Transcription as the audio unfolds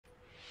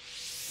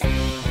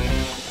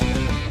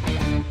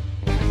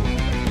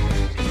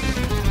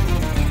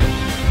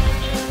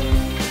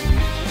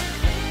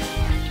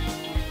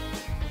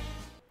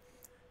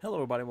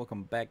everybody,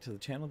 welcome back to the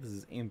channel. This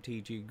is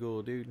MTG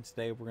Ghoul Dude, and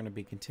today we're going to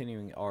be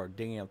continuing our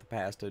Digging Up the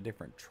Past to a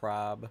Different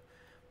Tribe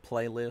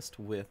playlist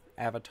with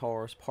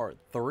Avatars Part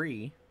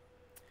 3.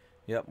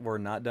 Yep, we're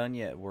not done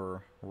yet.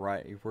 We're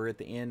at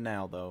the end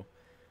now though.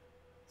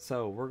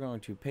 So we're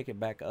going to pick it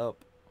back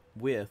up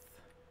with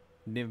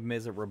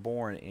Niv-Mizzet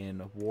Reborn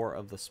in War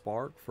of the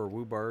Spark. For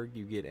Wooburg,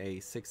 you get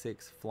a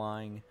 6/6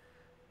 flying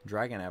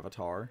dragon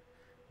avatar.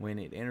 When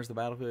it enters the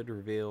battlefield,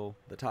 reveal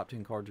the top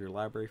 10 cards of your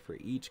library for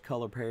each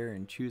color pair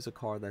and choose a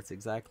card that's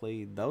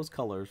exactly those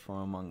colors from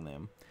among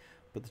them.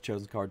 Put the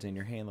chosen cards in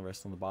your hand, the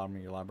rest on the bottom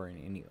of your library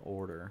in any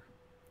order.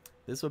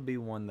 This would be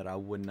one that I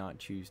would not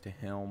choose to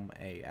helm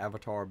a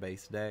avatar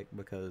based deck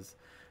because,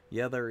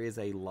 yeah, there is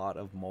a lot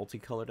of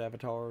multicolored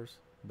avatars,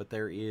 but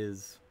there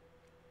is,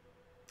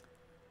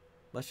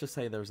 let's just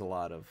say there's a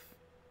lot of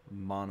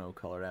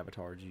monocolored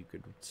avatars you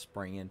could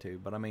spring into.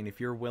 But I mean,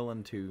 if you're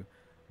willing to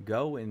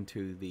go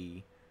into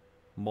the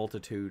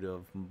multitude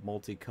of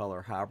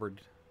multicolor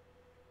hybrid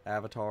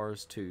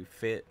avatars to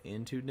fit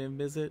into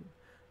Niv-Mizzet,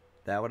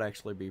 that would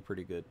actually be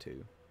pretty good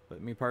too.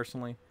 But me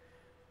personally,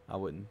 I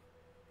wouldn't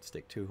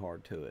stick too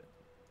hard to it.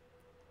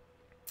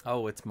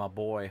 Oh, it's my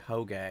boy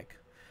Hogak.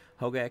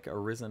 Hogak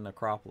Arisen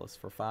Necropolis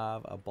for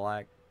 5, a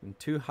black, and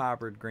 2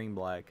 hybrid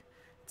green-black.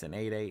 It's an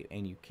 8/8,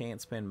 and you can't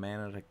spend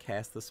mana to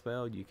cast the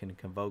spell. You can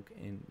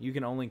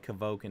only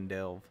convoke and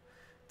delve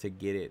to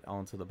get it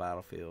onto the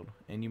battlefield,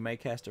 and you may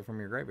cast it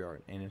from your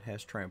graveyard, and it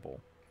has trample,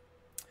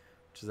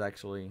 which is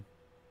actually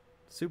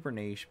super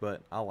niche,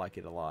 but I like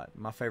it a lot.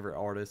 My favorite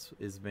artist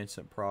is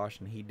Vincent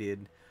Prosh, and he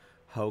did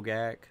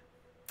Hogak,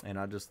 and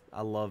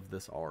I love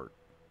this art.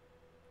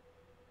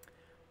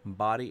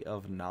 Body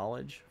of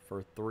Knowledge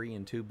for 3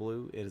 and 2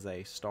 blue. It is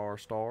a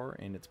star,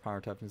 and its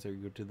power toughness are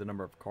equal to the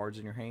number of cards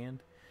in your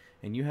hand,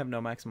 and you have no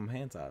maximum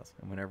hand size,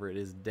 and whenever it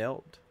is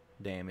dealt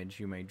damage,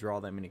 you may draw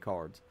that many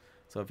cards.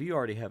 So if you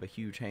already have a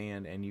huge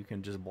hand and you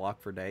can just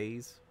block for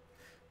days,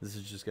 this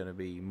is just going to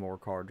be more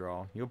card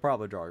draw. You'll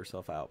probably draw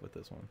yourself out with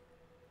this one.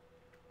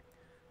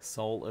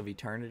 Soul of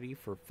Eternity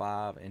for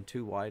 5 and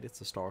 2 white. It's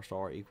a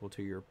star equal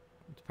to your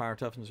power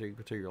toughness or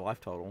equal to your life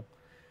total.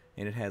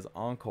 And it has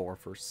Encore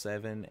for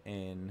 7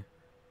 and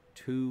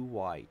 2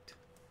 white.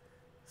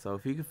 So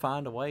if you could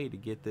find a way to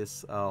get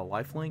this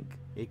lifelink,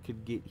 it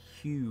could get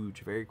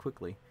huge very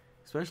quickly.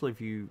 Especially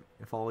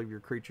if all of your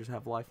creatures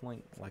have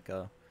lifelink, like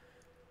a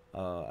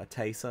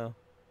Teysa,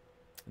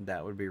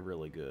 that would be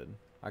really good.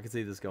 I could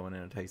see this going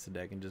in a Teysa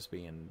deck and just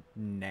being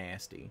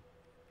nasty.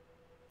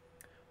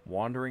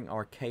 Wandering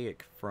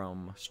Archaic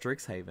from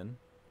Strixhaven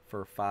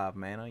for 5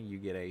 mana. You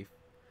get a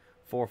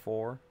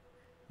 4/4,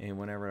 and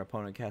whenever an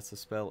opponent casts a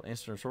spell,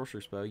 instant or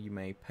sorcery spell, you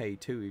may pay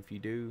 2. If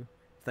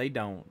they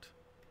don't,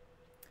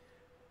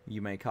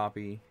 you may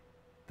copy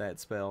that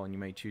spell, and you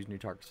may choose new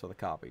targets for the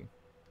copy.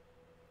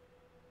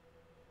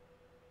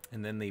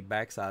 And then the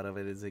backside of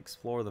it is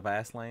Explore the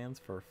Vast Lands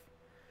for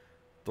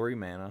 3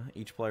 mana.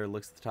 Each player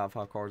looks at the top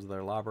 5 cards of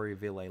their library,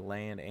 reveal a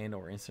land and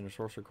or instant or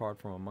sorcery card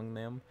from among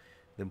them,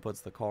 then puts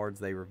the cards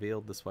they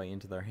revealed this way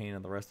into their hand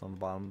and the rest on the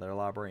bottom of their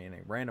library in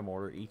a random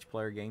order. Each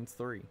player gains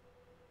 3,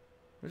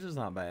 which is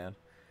not bad.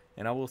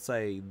 And I will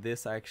say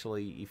this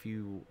actually, if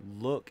you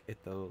look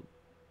at the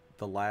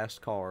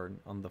last card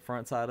on the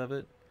front side of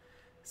it,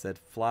 said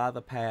fly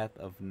the path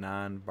of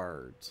 9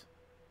 birds.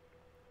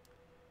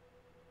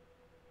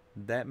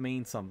 That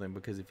means something,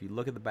 because if you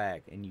look at the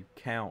back and you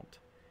count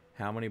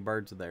how many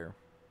birds are there,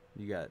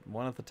 you got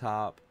 1 at the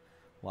top,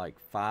 like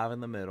 5 in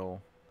the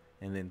middle,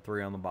 and then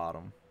 3 on the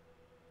bottom.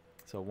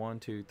 So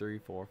 1, 2, 3,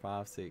 4,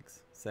 5,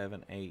 6,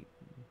 7, 8.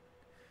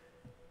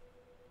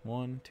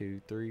 1, 2,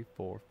 3,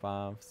 4,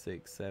 5,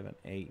 6, 7,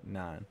 8,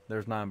 9.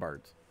 There's 9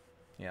 birds.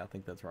 Yeah, I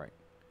think that's right.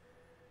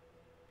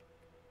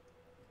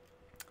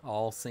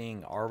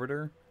 All-Seeing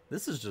Arbiter.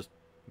 This is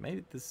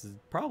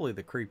probably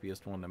the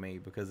creepiest one to me,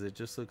 because it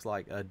just looks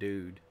like a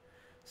dude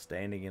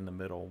standing in the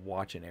middle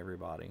watching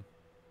everybody.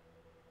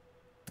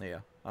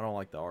 Yeah, I don't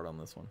like the art on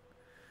this one.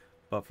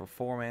 But for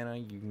 4 mana,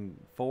 you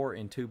can 4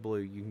 and 2 blue,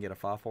 you can get a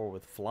 5/4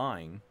 with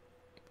flying.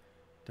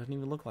 Doesn't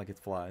even look like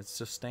it's fly. It's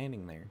just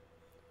standing there.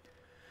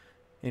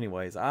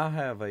 Anyways, I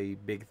have a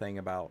big thing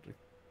about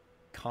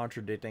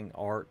contradicting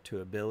art to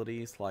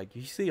abilities. Like,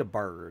 you see a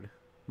bird,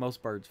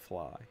 most birds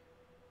fly,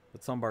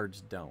 but some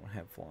birds don't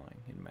have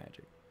flying in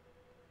Magic.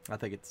 I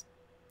think it's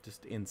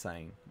just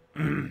insane.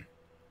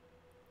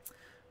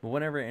 But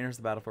whenever it enters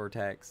the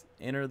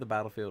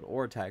battlefield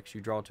or attacks,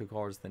 you draw 2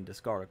 cards, then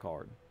discard a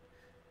card.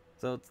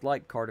 So it's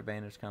like card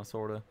advantage, kind of,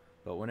 sorta.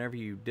 But whenever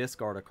you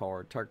discard a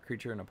card, target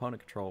creature an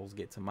opponent controls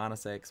gets a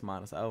 -X,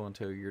 -0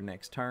 until your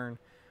next turn,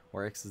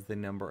 where X is the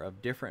number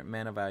of different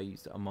mana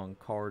values among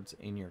cards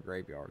in your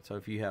graveyard. So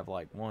if you have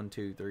like 1,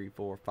 2, 3,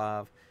 4,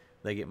 5,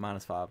 they get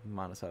 -5,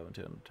 -0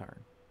 until the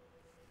turn.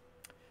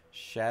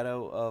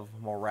 Shadow of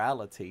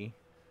Morality.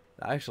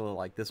 I actually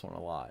like this one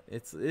a lot.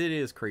 It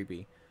is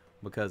creepy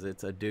because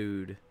it's a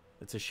dude.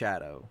 It's a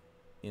shadow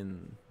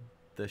in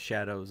the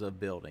shadows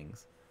of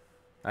buildings.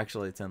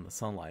 Actually, it's in the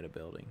sunlight of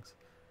buildings.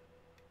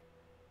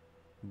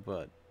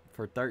 But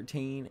For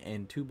 13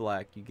 and 2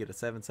 black, you get a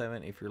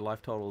 7/7. If your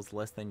life total is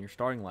less than your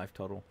starting life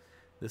total,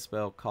 this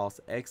spell costs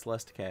X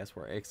less to cast,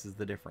 where X is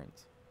the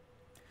difference.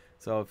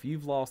 So if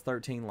you've lost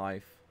 13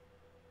 life,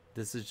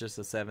 this is just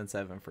a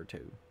 7/7 for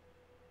 2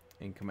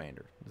 in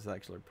Commander. It's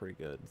actually pretty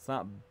good. It's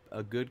not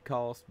a good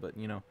cost, but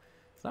you know,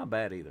 it's not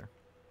bad either.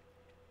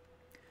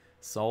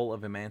 Soul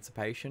of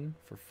Emancipation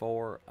for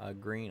 4, a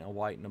green, a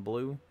white, and a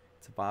blue.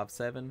 It's a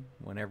 5/7.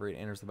 Whenever it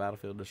enters the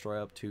battlefield,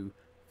 destroy up to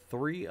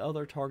 3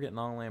 other target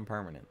non-land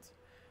permanents.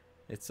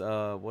 It's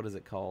what is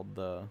it called?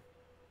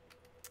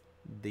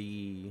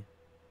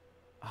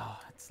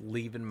 It's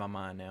leaving my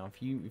mind now.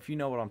 If you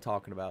know what I'm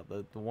talking about,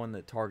 the one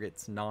that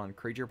targets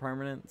non-creature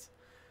permanents,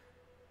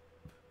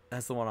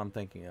 that's the one I'm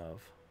thinking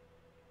of.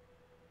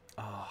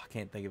 I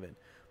can't think of it.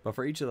 But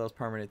for each of those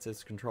permanents,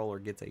 its controller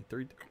gets a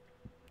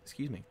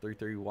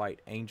 3/3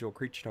 white angel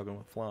creature token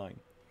with flying.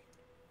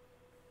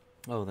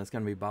 Oh, that's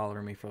gonna be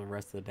bothering me for the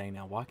rest of the day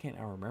now. Why can't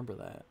I remember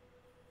that?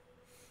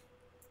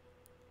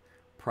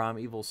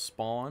 Primeval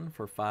Spawn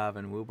for 5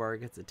 and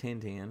Wilburg. It's a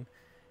 10/10.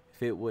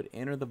 If it would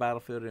enter the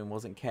battlefield and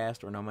wasn't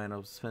cast or no mana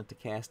was spent to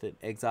cast it,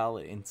 exile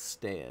it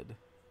instead.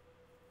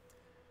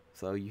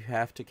 So you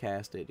have to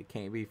cast it. It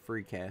can't be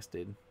free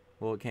casted.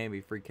 Well, it can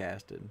be free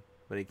casted,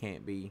 but it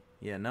can't be...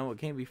 Yeah, no, it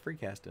can't be free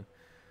casted.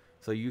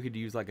 So you could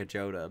use like a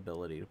Joda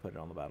ability to put it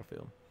on the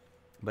battlefield.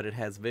 But it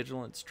has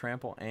Vigilance,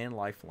 Trample, and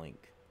Lifelink.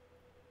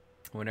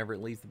 Whenever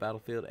it leaves the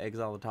battlefield,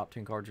 exile the top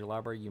 10 cards of your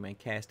library. You may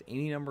cast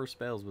any number of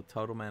spells with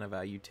total mana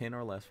value 10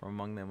 or less from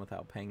among them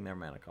without paying their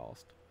mana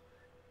cost.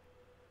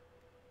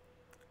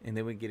 And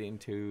then we get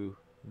into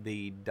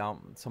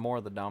some more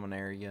of the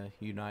Dominaria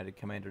United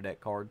Commander deck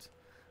cards.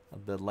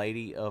 The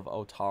Lady of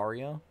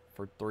Otaria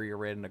for 3, a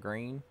red and a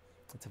green.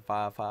 It's a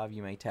 5/5.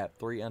 You may tap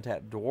 3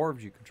 untapped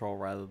dwarves you control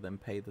rather than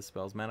pay the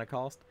spell's mana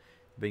cost.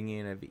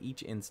 Beginning of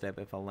each end step,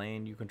 if a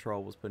land you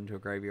control was put into a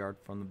graveyard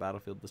from the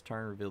battlefield this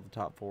turn, reveal the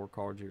top 4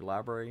 cards of your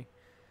library.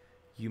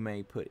 You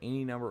may put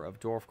any number of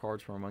dwarf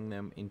cards from among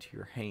them into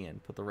your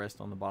hand. Put the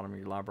rest on the bottom of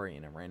your library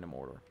in a random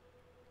order.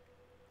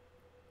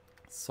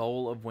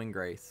 Soul of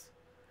Windgrace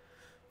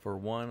for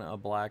 1, a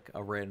black,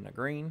 a red, and a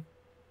green.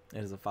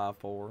 It is a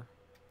 5/4.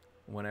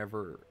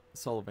 Whenever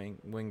Soul of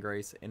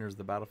Windgrace enters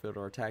the battlefield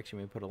or attacks, you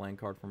may put a land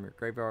card from your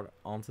graveyard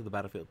onto the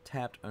battlefield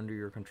tapped under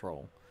your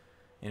control.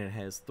 And it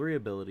has 3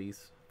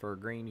 abilities. For a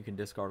green, you can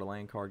discard a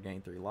land card,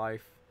 gain 3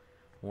 life.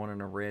 1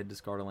 in a red,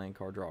 discard a land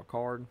card, draw a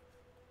card.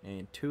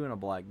 And 2 in a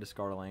black,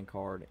 discard a land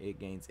card. It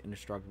gains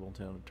indestructible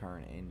until end of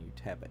turn, and you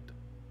tap it.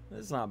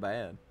 This is not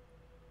bad.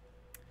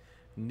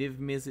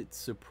 Niv-Mizzet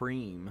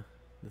Supreme.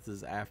 This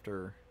is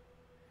after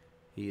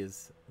he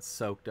has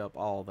soaked up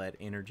all that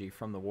energy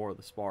from the War of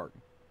the Spark.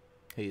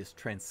 He is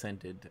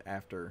transcended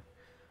after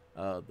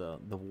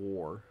the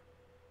war,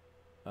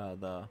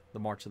 the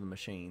March of the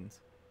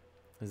Machines.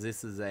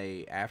 This is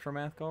a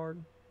Aftermath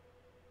card.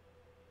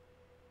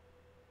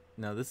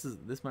 No,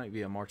 this might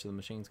be a March of the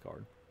Machines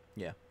card.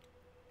 Yeah.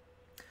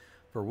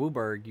 For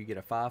Wilburg, you get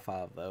a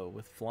 5/5 though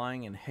with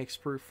flying and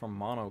hexproof from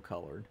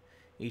monocolored.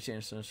 Each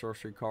instant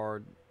sorcery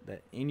card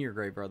that in your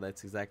graveyard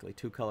that's exactly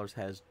 2 colors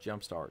has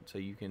jumpstart, so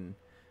you can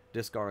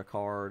discard a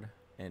card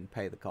and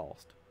pay the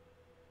cost.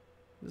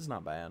 This is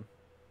not bad.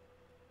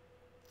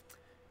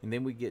 And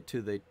then we get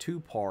to the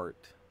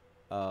 2-part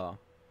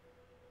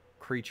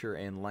creature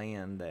and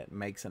land that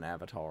makes an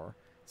avatar.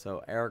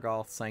 So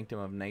Aragoth, Sanctum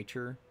of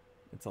Nature.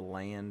 It's a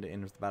land,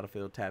 enters the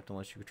battlefield tapped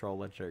unless you control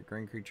a legendary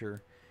green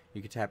creature.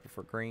 You can tap it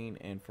for green,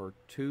 and for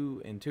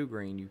 2 and 2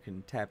 green, you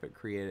can tap it,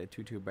 create a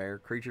 2/2 bear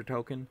creature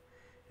token,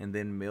 and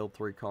then mill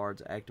 3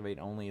 cards, activate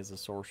only as a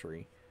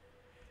sorcery.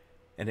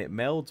 And it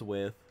melds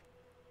with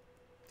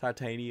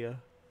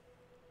Titania,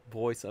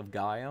 Voice of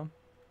Gaia.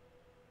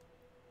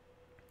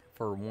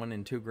 For 1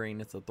 and 2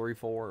 green, it's a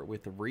 3/4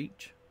 with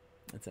reach.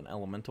 It's an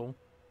elemental.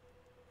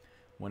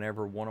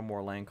 Whenever 1 or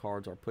more land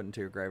cards are put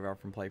into your graveyard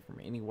from play from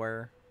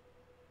anywhere,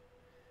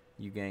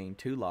 you gain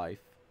 2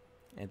 life.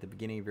 At the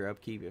beginning of your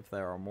upkeep, if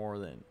there are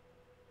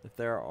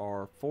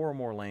 4 or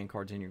more land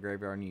cards in your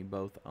graveyard and you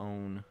both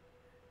own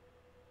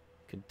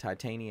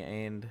Titania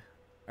and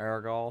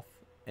Aragoth,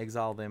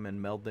 exile them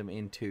and meld them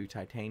into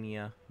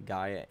Titania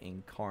Gaia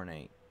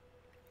Incarnate.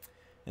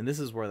 And this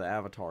is where the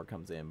avatar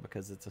comes in,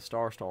 because it's a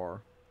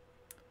star,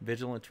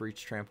 Vigilance,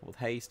 Reach, Trample with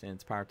haste, and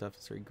its power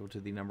toughness are equal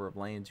to the number of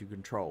lands you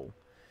control.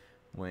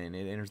 When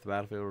it enters the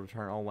battlefield,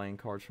 return all land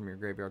cards from your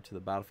graveyard to the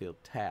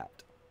battlefield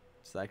tapped.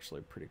 It's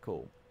actually pretty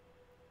cool.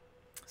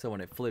 So when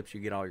it flips, you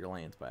get all your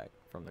lands back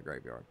from the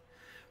graveyard.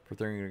 For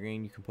 3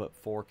 green, you can put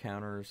 4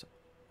 counters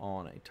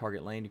on a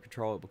target land you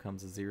control. It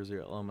becomes a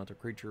 0/0 elemental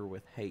creature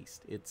with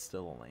haste. It's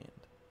still a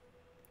land.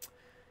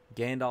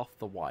 Gandalf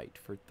the White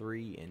for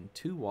 3 and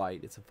 2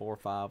 white. It's a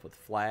 4/5 with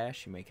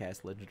flash. You may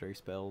cast legendary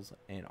spells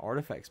and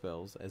artifact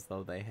spells as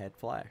though they had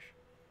flash.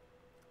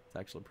 It's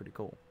actually pretty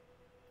cool.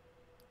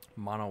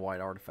 Mono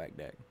white artifact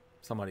deck.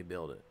 Somebody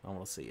build it. I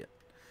want to see it.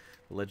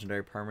 The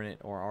legendary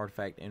permanent or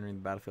artifact entering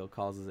the battlefield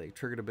causes a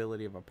triggered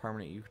ability of a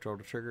permanent you control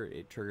to trigger.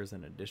 It triggers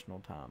an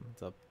additional time.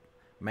 It's a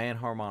Man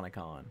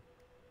Harmonicon.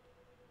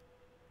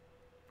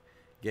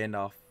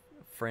 Gandalf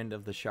Friend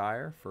of the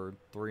Shire for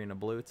 3 and a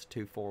blue. It's a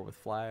 2/4 with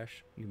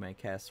flash. You may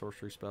cast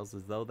sorcery spells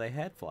as though they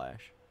had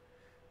flash.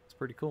 It's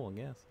pretty cool, I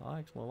guess. I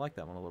actually like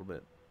that one a little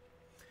bit.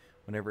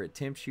 Whenever it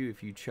tempts you,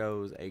 if you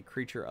chose a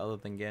creature other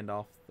than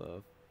Gandalf,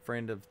 the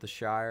Friend of the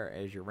Shire,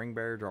 as your ring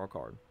bearer, draw a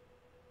card.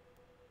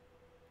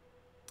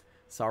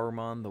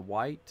 Saruman the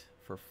White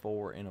for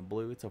 4 and a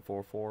blue. It's a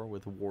 4/4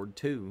 with Ward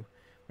 2.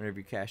 Whenever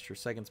you cast your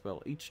second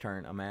spell each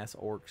turn, amass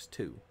Orcs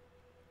 2.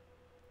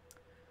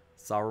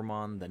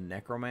 Saruman the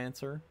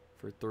Necromancer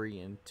for 3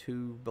 and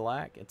 2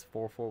 black. It's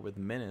 4/4 with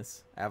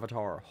Menace,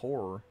 Avatar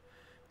Horror.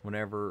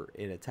 Whenever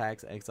it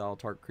attacks, exile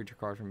target creature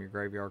card from your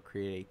graveyard.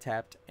 Create a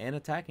tapped and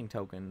attacking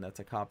token that's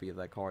a copy of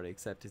that card,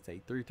 except it's a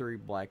 3/3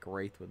 black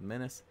Wraith with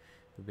Menace.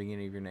 At the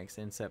beginning of your next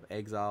end step,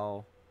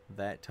 exile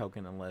that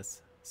token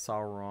unless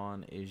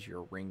Sauron is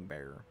your ring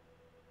bearer.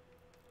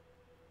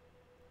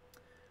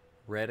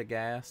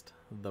 Redagast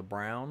the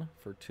Brown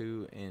for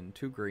 2 and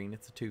 2 green.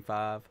 It's a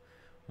 2/5.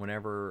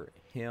 Whenever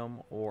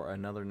him or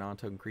another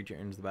non-token creature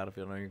enters the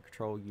battlefield under your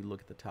control, you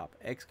look at the top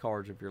X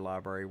cards of your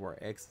library,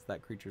 where X is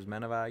that creature's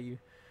mana value.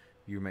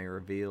 You may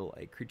reveal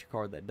a creature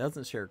card that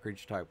doesn't share a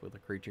creature type with a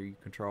creature you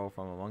control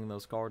from among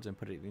those cards and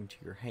put it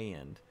into your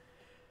hand.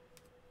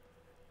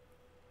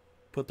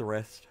 Put the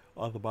rest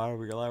on the bottom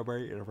of your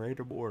library in a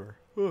random order.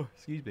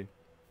 Excuse me.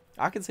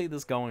 I can see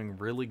this going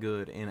really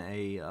good in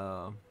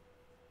a,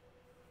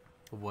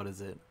 what is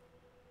it?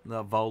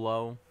 The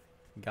Volo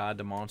Guide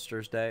to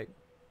Monsters deck.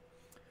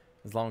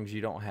 As long as you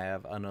don't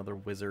have another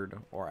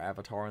wizard or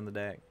avatar in the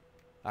deck,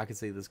 I can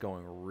see this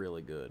going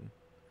really good.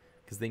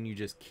 Because then you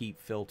just keep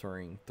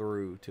filtering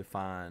through to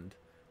find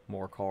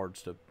more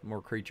cards, to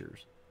more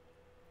creatures.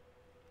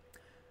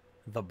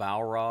 The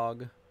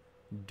Balrog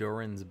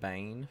Durin's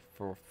Bane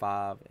for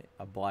 5,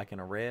 a black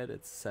and a red.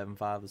 It's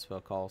 7/5. The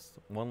spell costs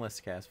 1 less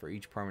to cast for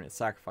each permanent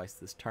sacrifice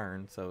this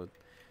turn, so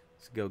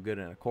it's go good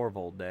in a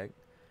Corvold deck.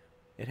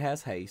 It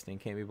has haste and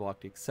can't be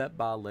blocked except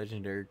by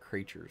legendary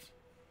creatures.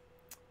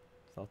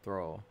 So I'll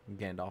throw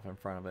Gandalf in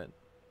front of it.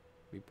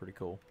 Be pretty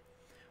cool.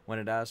 When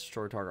it dies,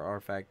 destroy target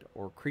artifact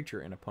or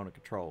creature an opponent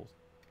controls.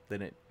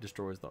 Then it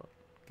destroys the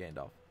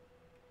Gandalf.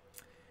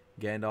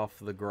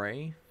 Gandalf the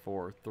Grey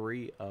for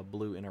 3, a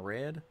blue and a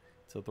red.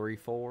 It's a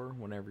 3/4.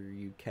 Whenever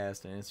you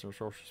cast an instant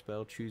sorcery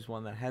spell, choose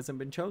one that hasn't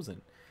been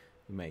chosen.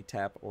 You may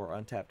tap or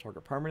untap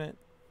target permanent.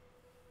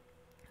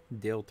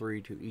 Deal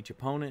 3 to each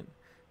opponent.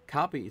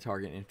 Copy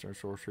target instant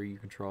sorcery you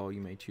control.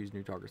 You may choose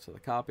new targets for the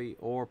copy,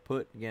 or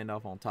put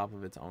Gandalf on top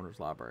of its owner's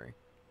library.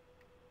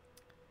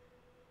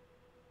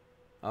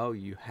 Oh,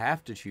 you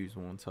have to choose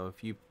one, so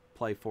if you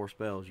play 4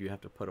 spells, you have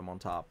to put them on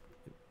top.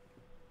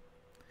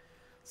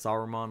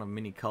 Saruman of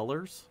Many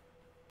Colors.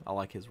 I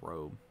like his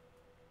robe.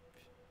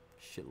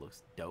 Shit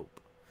looks dope.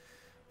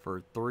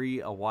 For 3,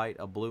 a white,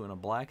 a blue, and a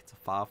black, it's a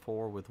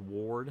 5/4 with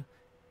Ward.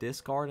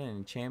 Discard an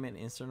enchantment,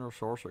 instant, or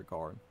sorcery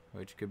card,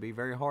 which could be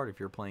very hard if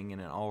you're playing in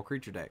an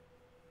all-creature deck.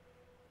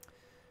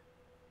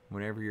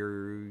 Whenever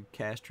you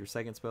cast your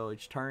second spell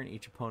each turn,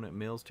 each opponent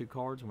mills 2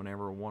 cards.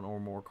 Whenever 1 or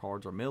more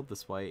cards are milled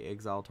this way,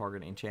 exile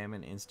target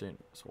enchantment,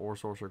 instant, or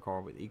sorcery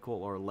card with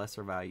equal or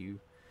lesser value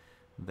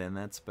than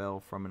that spell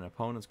from an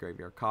opponent's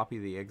graveyard. Copy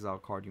the exile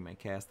card. You may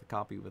cast the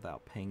copy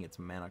without paying its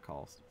mana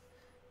cost.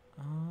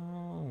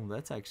 Oh,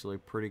 that's actually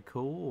pretty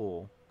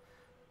cool.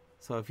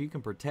 So if you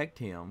can protect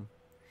him,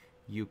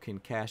 you can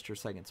cast your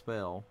second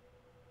spell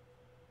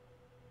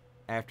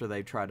after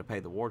they try to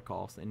pay the ward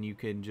cost, and you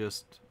can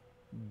just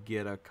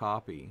get a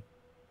copy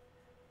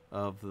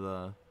of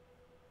the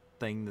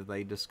thing that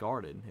they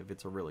discarded if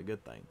it's a really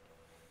good thing.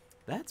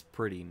 That's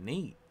pretty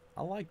neat.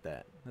 I like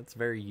that. That's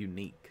very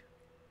unique.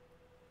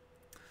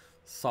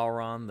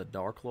 Sauron the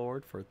Dark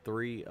Lord for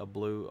 3, a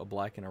blue, a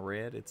black, and a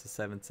red. It's a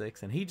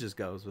 7/6, and he just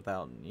goes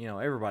without,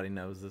 everybody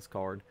knows this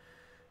card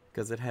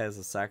because it has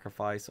a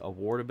sacrifice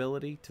award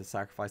ability to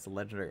sacrifice a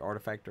legendary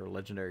artifact or a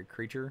legendary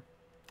creature.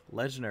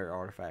 Legendary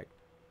artifact.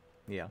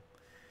 Yeah.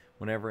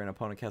 Whenever an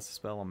opponent casts a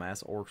spell,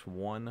 amass Orcs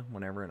 1.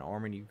 Whenever an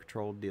army you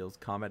control deals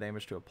combat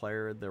damage to a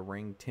player, the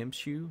ring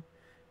tempts you.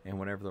 And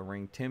whenever the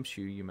ring tempts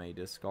you, you may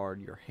discard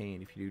your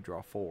hand if you do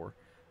draw 4.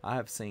 I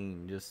have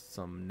seen just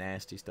some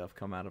nasty stuff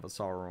come out of a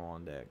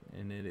Sauron deck,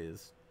 and it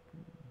is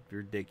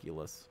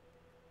ridiculous.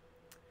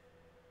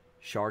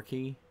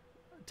 Sharky,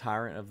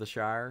 Tyrant of the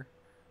Shire,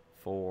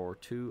 for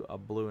 2, a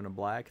blue and a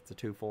black. It's a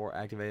 2/4.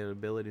 Activated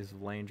abilities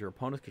of lands your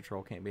opponent's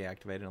control can't be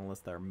activated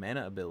unless they're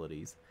mana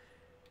abilities.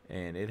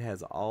 And it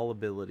has all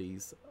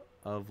abilities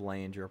of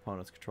land your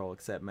opponent's control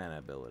except mana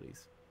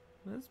abilities.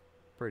 That's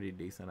pretty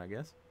decent, I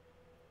guess.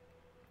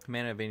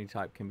 Mana of any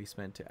type can be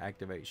spent to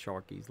activate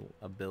Sharky's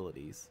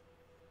abilities.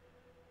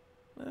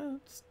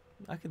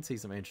 I can see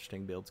some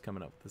interesting builds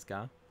coming up with this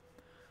guy.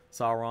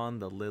 Sauron,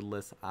 the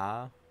Lidless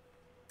Eye.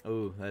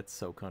 Ooh, that's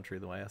so country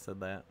the way I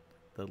said that.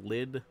 The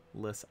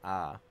Lidless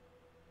Eye.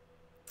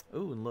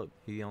 Ooh, and look,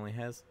 he only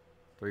has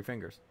 3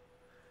 fingers.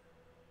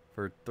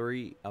 For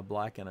 3, a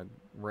black and a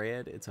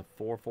red, it's a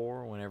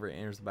 4/4. Whenever it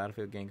enters the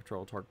battlefield, gain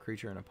control of target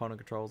creature and opponent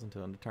controls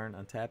until end of turn.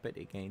 Untap it,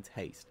 it gains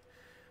haste.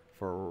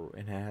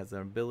 It has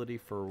an ability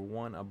for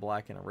 1, a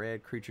black and a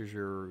red. Creatures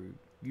your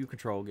you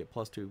control get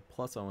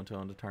 +2/+0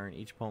 until end of turn.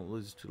 Each opponent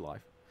loses 2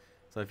 life.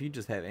 So if you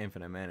just have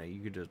infinite mana,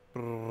 you could just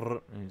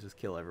and just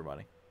kill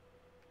everybody.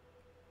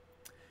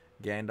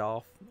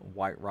 Gandalf,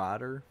 White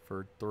Rider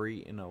for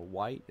 3 and a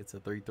white. It's a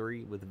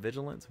 3/3 with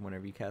vigilance.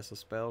 Whenever you cast a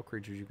spell,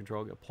 creatures you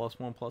control get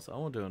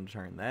 +1/+0 until end of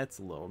turn. That's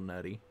a little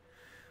nutty.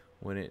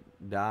 When it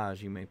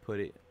dies, you may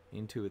put it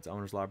into its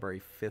owner's library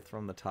 5th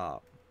from the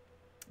top.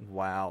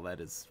 Wow,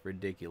 that is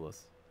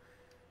ridiculous.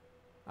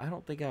 I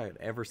don't think I had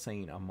ever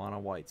seen a mono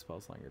white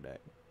Spellslinger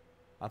deck.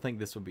 I think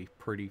this would be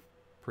pretty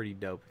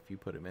dope if you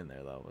put him in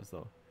there, though, as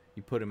though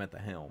you put him at the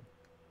helm.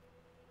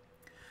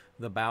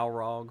 The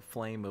Balrog,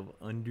 Flame of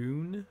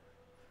Undune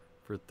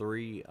for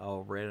 3,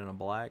 a red and a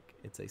black.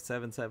 It's a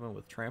 7/7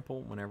 with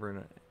trample.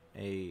 Whenever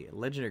a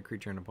legendary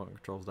creature an opponent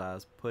controls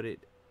dies, put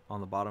it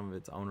on the bottom of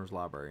its owner's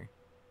library.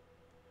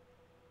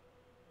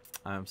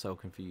 I am so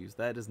confused.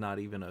 That is not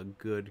even a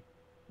good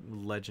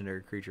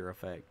legendary creature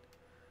effect.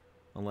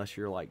 Unless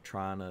you're like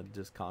trying to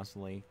just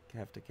constantly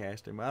have to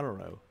cast him. I don't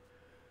know.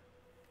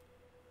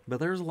 But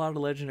there's a lot of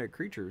legendary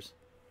creatures.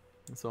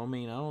 So I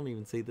mean, I don't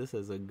even see this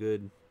as a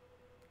good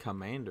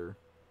commander.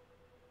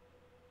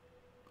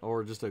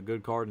 Or just a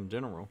good card in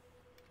general.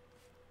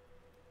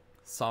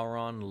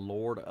 Sauron,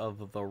 Lord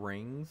of the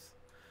Rings.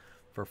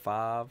 For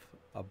 5,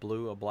 a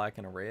blue, a black,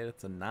 and a red.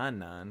 It's a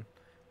 9/9.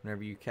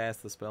 Whenever you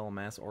cast the spell,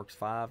 amass orcs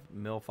 5,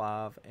 mill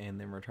 5,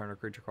 and then return a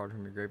creature card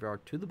from your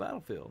graveyard to the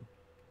battlefield.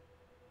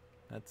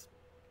 That's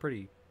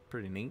pretty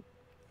neat.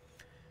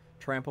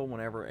 Trample,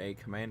 whenever a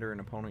commander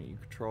and opponent you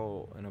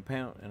control, an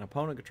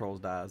opponent controls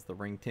dies, the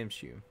ring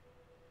tempts you.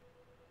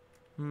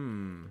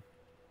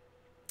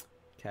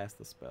 Cast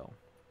the spell.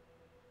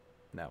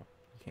 No,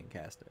 you can't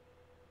cast it.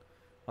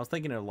 I was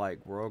thinking of like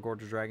Royal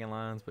Gorge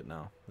Dragonlines, but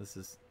no, this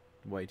is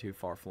way too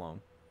far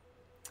flung.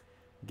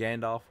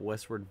 Gandalf,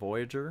 Westward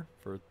Voyager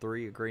for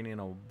 3, a green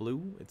and a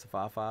blue. It's a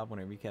 5/5.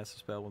 Whenever you cast a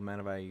spell with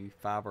mana value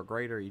 5 or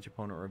greater, each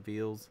opponent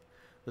reveals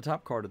the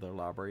top card of their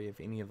library. If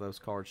any of those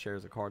cards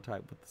shares a card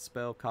type with the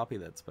spell, copy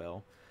that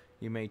spell.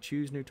 You may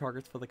choose new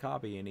targets for the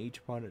copy, and each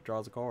opponent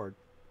draws a card.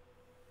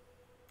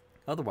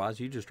 Otherwise,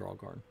 you just draw a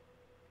card.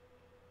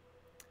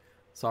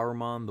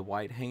 Saruman, the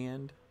White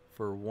Hand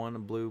for 1, a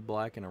blue,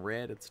 black, and a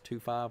red. It's a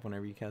 2/5.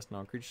 Whenever you cast a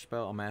non-creature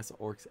spell, amass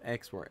Orcs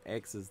X, where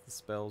X is the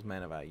spell's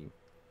mana value.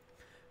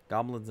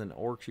 Goblins and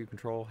orcs you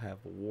control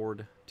have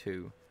Ward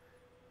 2.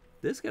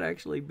 This could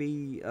actually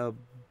be a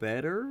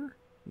better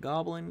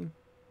goblin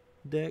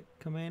deck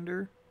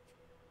commander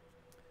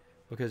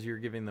because you're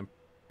giving them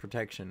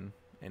protection,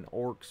 and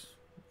orcs,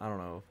 I don't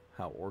know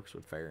how orcs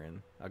would fare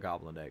in a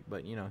goblin deck,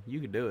 but you know, you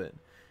could do it.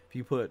 If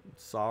you put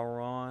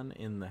Sauron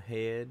in the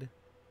head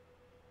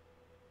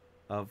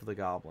of the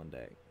goblin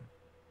deck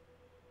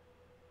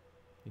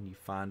and you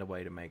find a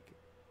way to make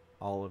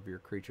all of your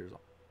creatures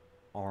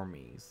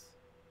armies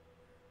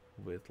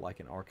with like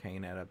an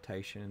arcane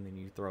adaptation, and then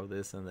you throw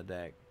this in the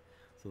deck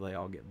so they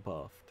all get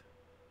buffed.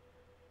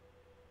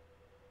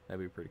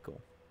 That'd be pretty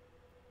cool.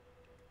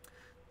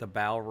 The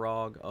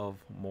Balrog of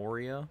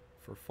Moria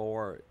for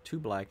 4, 2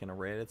 black and a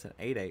red. It's an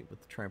 8/8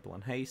 with trample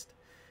and haste.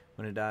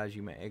 When it dies,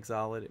 you may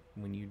exile it.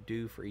 When you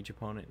do, for each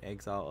opponent,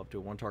 exile up to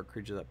 1 target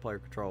creature that player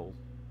controls.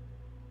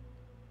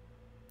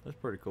 That's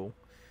pretty cool.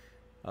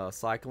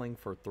 Cycling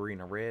for 3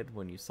 and a red.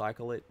 When you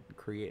cycle it,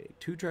 create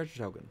 2 treasure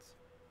tokens.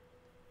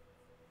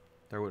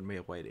 There wouldn't be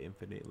a way to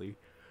infinitely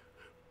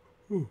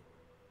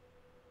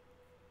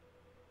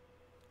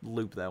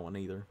loop that one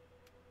either.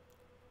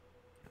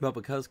 But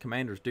because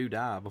commanders do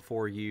die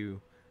before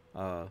you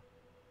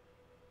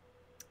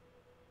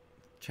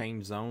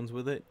change zones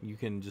with it, you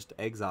can just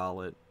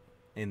exile it,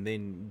 and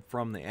then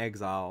from the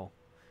exile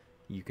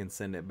you can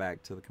send it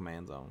back to the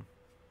command zone.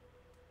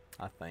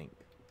 I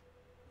think.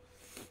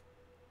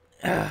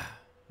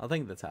 I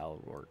think that's how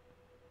it would work.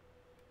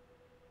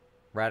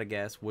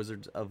 Radagast,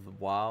 Wizards of the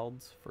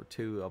Wilds for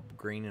 2, a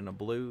green and a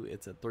blue.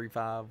 It's a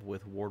 3/5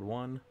 with Ward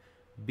 1.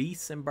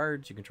 Beasts and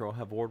birds you control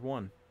have Ward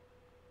 1.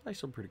 That's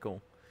actually pretty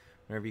cool.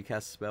 Whenever you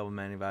cast a spell with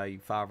mana value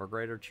 5 or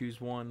greater,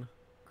 choose 1.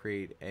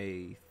 Create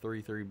a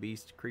 3/3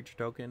 beast creature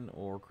token,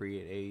 or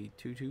create a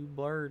 2/2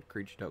 bird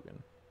creature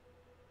token.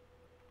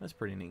 That's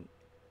pretty neat.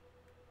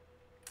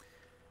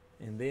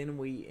 And then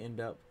we end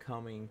up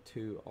coming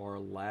to our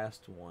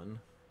last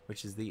one,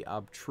 which is the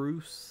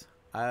Abstruse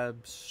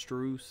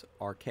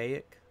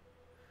Archaic.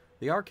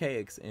 The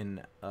Archaics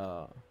in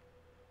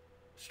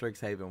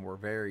Strixhaven were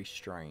very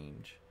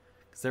strange,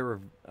 because there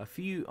were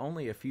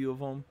only a few of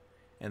them,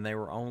 and they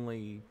were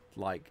only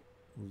like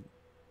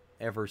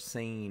ever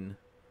seen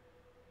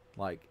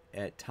like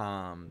at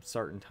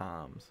certain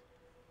times,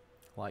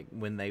 like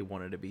when they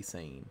wanted to be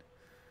seen.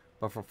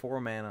 But for 4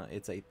 mana,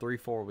 it's a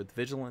 3/4 with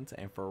vigilance,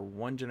 and for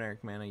 1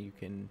 generic mana, you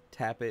can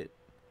tap it,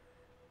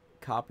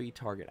 copy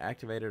target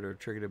activated or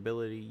triggered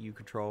ability you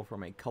control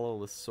from a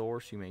colorless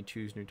source. You may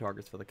choose new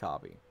targets for the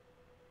copy.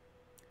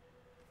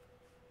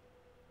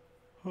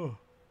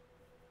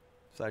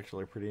 It's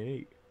actually pretty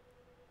neat.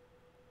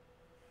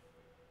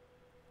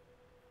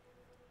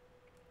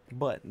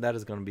 But that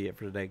is going to be it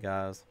for today,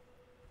 guys.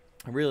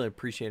 I really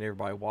appreciate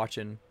everybody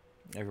watching.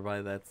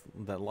 everybody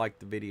that liked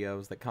the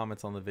videos, that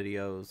comments on the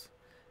videos,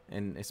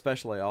 and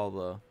especially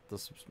all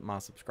my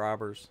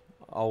subscribers,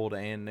 old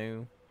and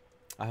new.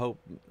 I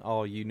hope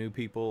all you new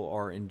people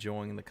are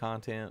enjoying the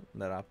content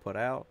that I put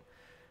out.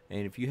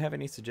 And if you have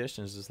any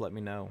suggestions, just let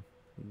me know.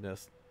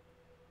 Just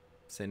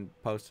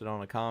post it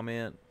on a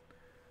comment,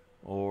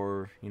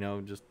 or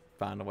just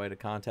find a way to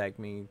contact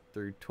me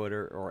through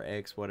Twitter or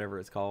X, whatever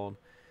it's called,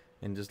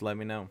 and just let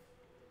me know.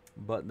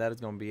 But that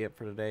is going to be it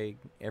for today,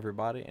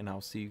 everybody, and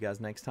I'll see you guys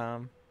next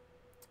time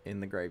in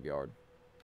the graveyard.